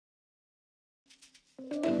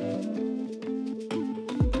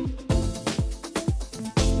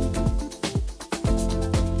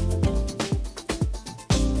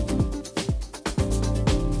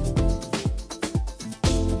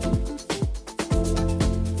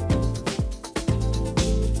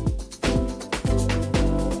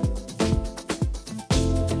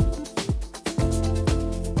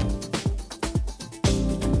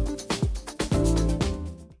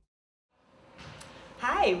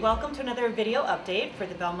Hi, welcome to another video update for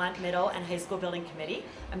the Belmont Middle and High School Building Committee.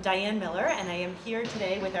 I'm Diane Miller, and I am here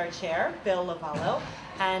today with our chair, Bill Lavallo,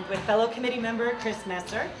 and with fellow committee member, Chris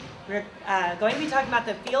Messer. We're going to be talking about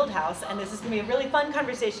the field house, and this is going to be a really fun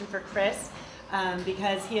conversation for Chris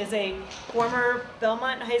because he is a former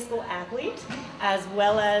Belmont High School athlete, as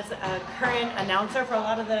well as a current announcer for a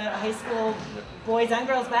lot of the high school boys and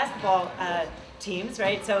girls basketball teams,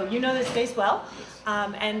 right? So you know this space well,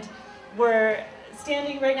 and we're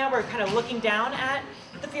standing right now, we're kind of looking down at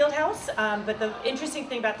the field house, but the interesting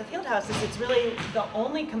thing about the field house is it's really the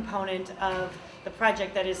only component of the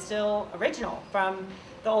project that is still original from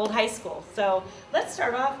the old high school. So let's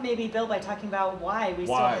start off maybe, Bill, by talking about why we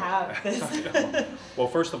still have this. Well,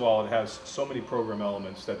 first of all, it has so many program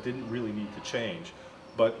elements that didn't really need to change.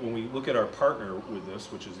 But when we look at our partner with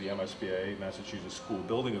this, which is the MSBA, Massachusetts School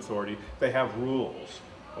Building Authority, they have rules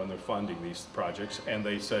when they're funding these projects, and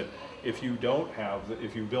they said if you don't have,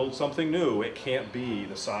 if you build something new, it can't be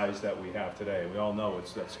the size that we have today. And we all know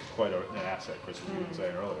that's quite an asset, Chris, as you were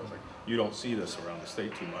saying earlier. It's like you don't see this around the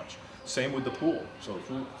state too much. Same with the pool. So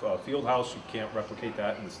field house, you can't replicate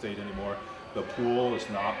that in the state anymore. The pool is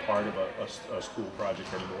not part of a school project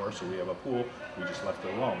anymore, so we have a pool, we just left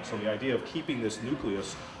it alone. So the idea of keeping this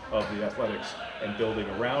nucleus of the athletics and building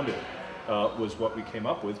around it was what we came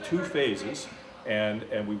up with, 2 phases.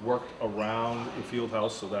 And we worked around the field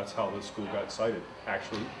house, so that's how the school got cited,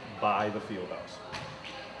 actually by the field house.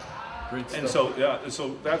 Great stuff. And so, yeah,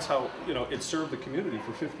 so that's how, you know, it served the community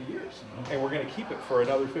for 50 years, and we're going to keep it for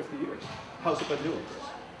another 50 years. How's it been doing, Chris?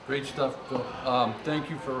 Great stuff, Bill. Thank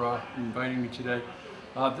you for inviting me today.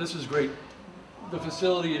 This is great. The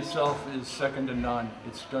facility itself is second to none.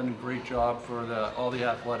 It's done a great job for all the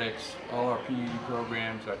athletics, all our PE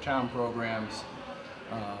programs, our town programs.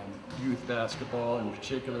 Youth basketball in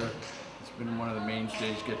particular, it's been one of the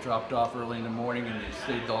mainstays. Get dropped off early in the morning and they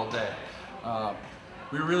stayed all day.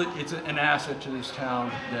 It's an asset to this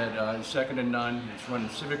town that is second to none. It's running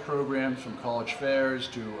civic programs from college fairs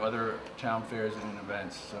to other town fairs and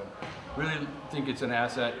events. So really think it's an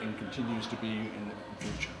asset and continues to be in the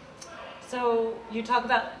future. So you talk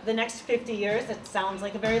about the next 50 years, it sounds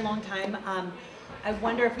like a very long time. I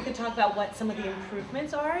wonder if we could talk about what some of the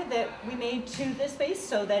improvements are that we made to this space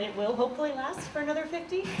so that it will hopefully last for another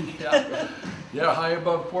 50? Yeah, high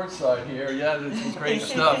above portside here. Yeah, this is great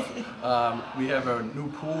stuff. We have a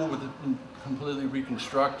new pool with completely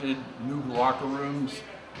reconstructed, new locker rooms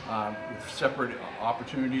with separate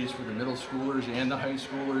opportunities for the middle schoolers and the high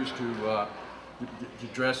schoolers to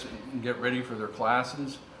dress and get ready for their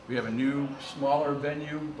classes. We have a new, smaller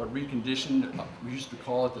venue, but reconditioned. We used to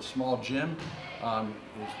call it the small gym.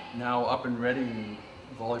 It's now up and ready, and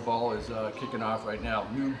volleyball is kicking off right now.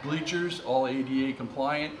 New bleachers, all ADA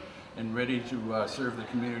compliant, and ready to serve the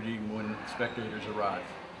community when spectators arrive.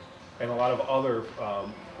 And a lot of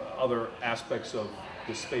other aspects of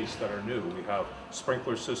the space that are new. We have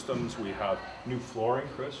sprinkler systems, we have new flooring,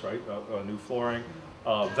 Chris, right? New flooring,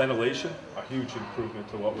 ventilation, a huge improvement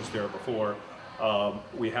to what was there before.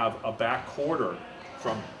 We have a back corridor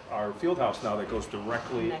from our field house now that goes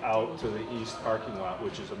directly out to the east parking lot,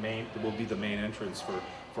 which is will be the main entrance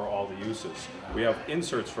for all the uses. We have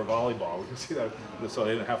inserts for volleyball. We can see that, so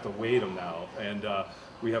they didn't have to wait them now. And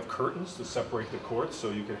we have curtains to separate the courts, so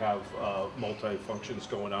you can have multi-functions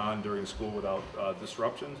going on during school without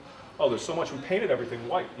disruptions. Oh, there's so much. We painted everything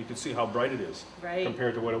white. You can see how bright it is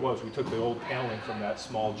compared to what it was. We took the old paneling from that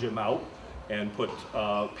small gym out and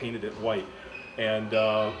painted it white. And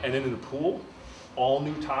then in the pool, all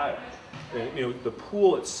new tile. And, you know, the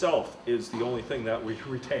pool itself is the only thing that we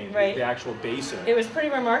retained, the actual basin. It was pretty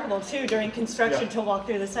remarkable too during construction to walk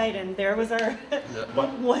through the site, and there was our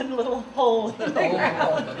one little hole in the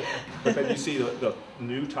ground. But then you see the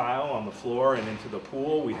new tile on the floor and into the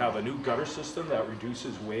pool. We have a new gutter system that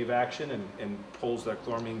reduces wave action and pulls that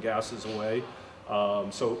chloramine gases away.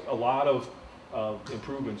 So a lot of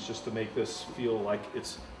improvements just to make this feel like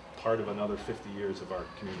it's part of another 50 years of our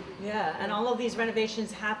community. Yeah, and all of these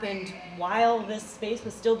renovations happened while this space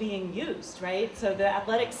was still being used, right? So the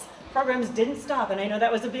athletics programs didn't stop, and I know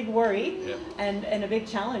that was a big worry and a big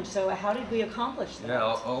challenge. So how did we accomplish that?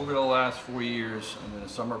 Yeah, over the last 4 years and the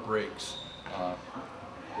summer breaks,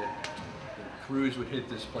 the crews would hit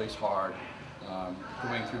this place hard,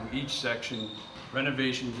 going through each section.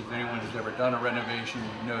 Renovations, if anyone has ever done a renovation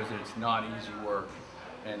knows that it's not easy work,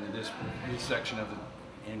 and this section of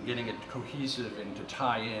and getting it cohesive and to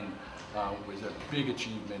tie in was a big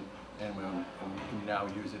achievement, and we can now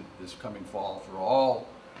use it this coming fall for all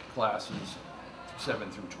classes 7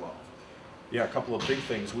 through 12. Yeah, a couple of big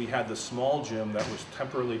things. We had the small gym that was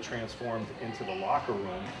temporarily transformed into the locker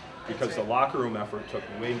room because the locker room effort took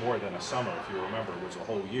way more than a summer, if you remember, it was a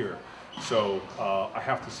whole year. So I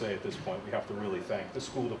have to say at this point, we have to really thank the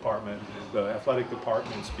school department, the athletic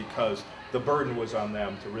departments, because the burden was on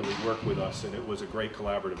them to really work with us, and it was a great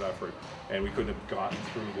collaborative effort. And we couldn't have gotten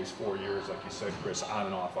through these 4 years, like you said, Chris, on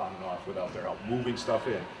and off, without their help. Moving stuff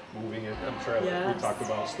in, moving it in trailer. Yes. We talked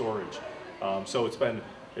about storage. So it's been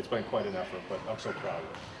quite an effort, but I'm so proud of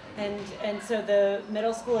it. And so the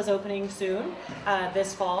middle school is opening soon,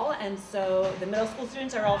 this fall, and so the middle school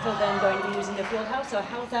students are also then going to be using the field house. So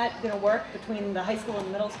how's that going to work between the high school and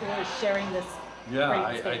the middle school, is sharing this Yeah,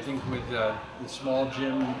 great space? I think with the small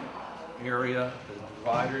gym area, the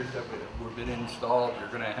dividers that were been installed, you're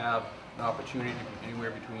going to have an opportunity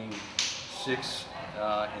anywhere between 6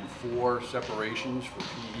 and 4 separations for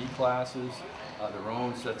PE classes. Their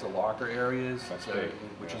own sets of locker areas,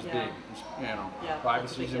 which is big. You know,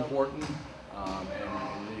 privacy is important,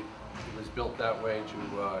 and it was built that way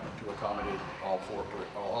to accommodate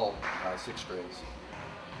all 6 grades.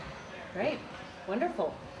 Great,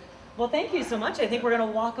 wonderful. Well, thank you so much. I think we're going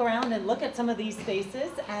to walk around and look at some of these spaces,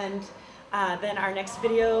 and then our next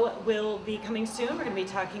video will be coming soon. We're going to be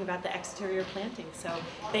talking about the exterior planting. So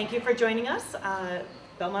thank you for joining us,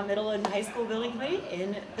 Belmont Middle and High School Building Committee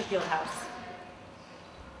in the Field House.